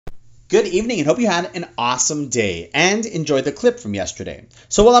Good evening and hope you had an awesome day and enjoyed the clip from yesterday.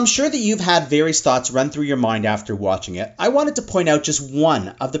 So while I'm sure that you've had various thoughts run through your mind after watching it, I wanted to point out just one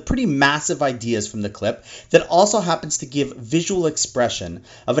of the pretty massive ideas from the clip that also happens to give visual expression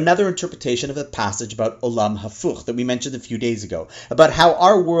of another interpretation of the passage about Olam Hafuch that we mentioned a few days ago, about how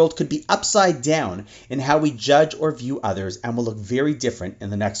our world could be upside down in how we judge or view others and will look very different in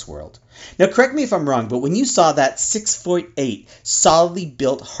the next world. Now correct me if I'm wrong, but when you saw that 6'8", solidly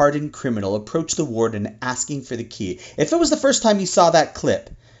built, hardened criminal approach the warden asking for the key, if it was the first time you saw that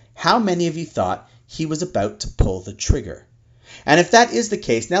clip, how many of you thought he was about to pull the trigger? And if that is the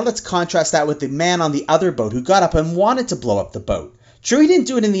case, now let's contrast that with the man on the other boat who got up and wanted to blow up the boat. True, he didn't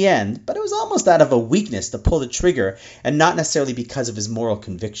do it in the end, but it was almost out of a weakness to pull the trigger and not necessarily because of his moral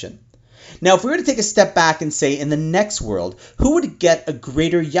conviction. Now, if we were to take a step back and say in the next world, who would get a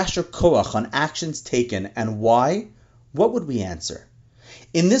greater yasher koach on actions taken and why? What would we answer?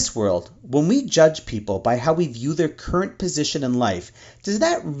 In this world, when we judge people by how we view their current position in life, does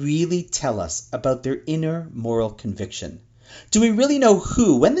that really tell us about their inner moral conviction? Do we really know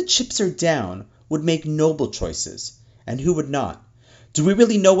who, when the chips are down, would make noble choices and who would not? Do we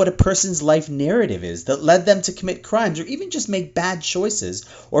really know what a person's life narrative is that led them to commit crimes or even just make bad choices,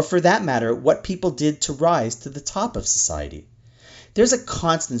 or for that matter, what people did to rise to the top of society? There's a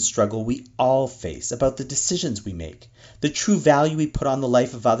constant struggle we all face about the decisions we make, the true value we put on the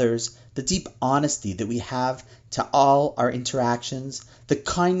life of others, the deep honesty that we have to all our interactions, the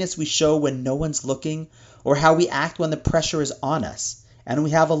kindness we show when no one's looking, or how we act when the pressure is on us, and we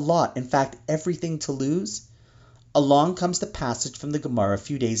have a lot, in fact, everything to lose. Along comes the passage from the Gemara a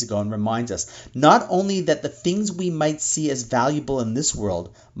few days ago and reminds us not only that the things we might see as valuable in this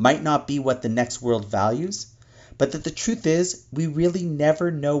world might not be what the next world values, but that the truth is we really never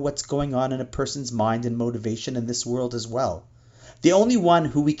know what's going on in a person's mind and motivation in this world as well. The only one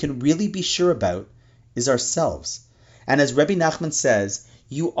who we can really be sure about is ourselves. And as Rebbe Nachman says,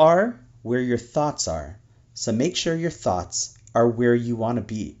 you are where your thoughts are, so make sure your thoughts are where you want to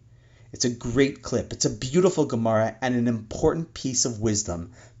be. It's a great clip. It's a beautiful Gemara and an important piece of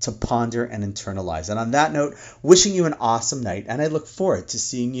wisdom to ponder and internalize. And on that note, wishing you an awesome night, and I look forward to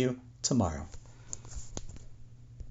seeing you tomorrow.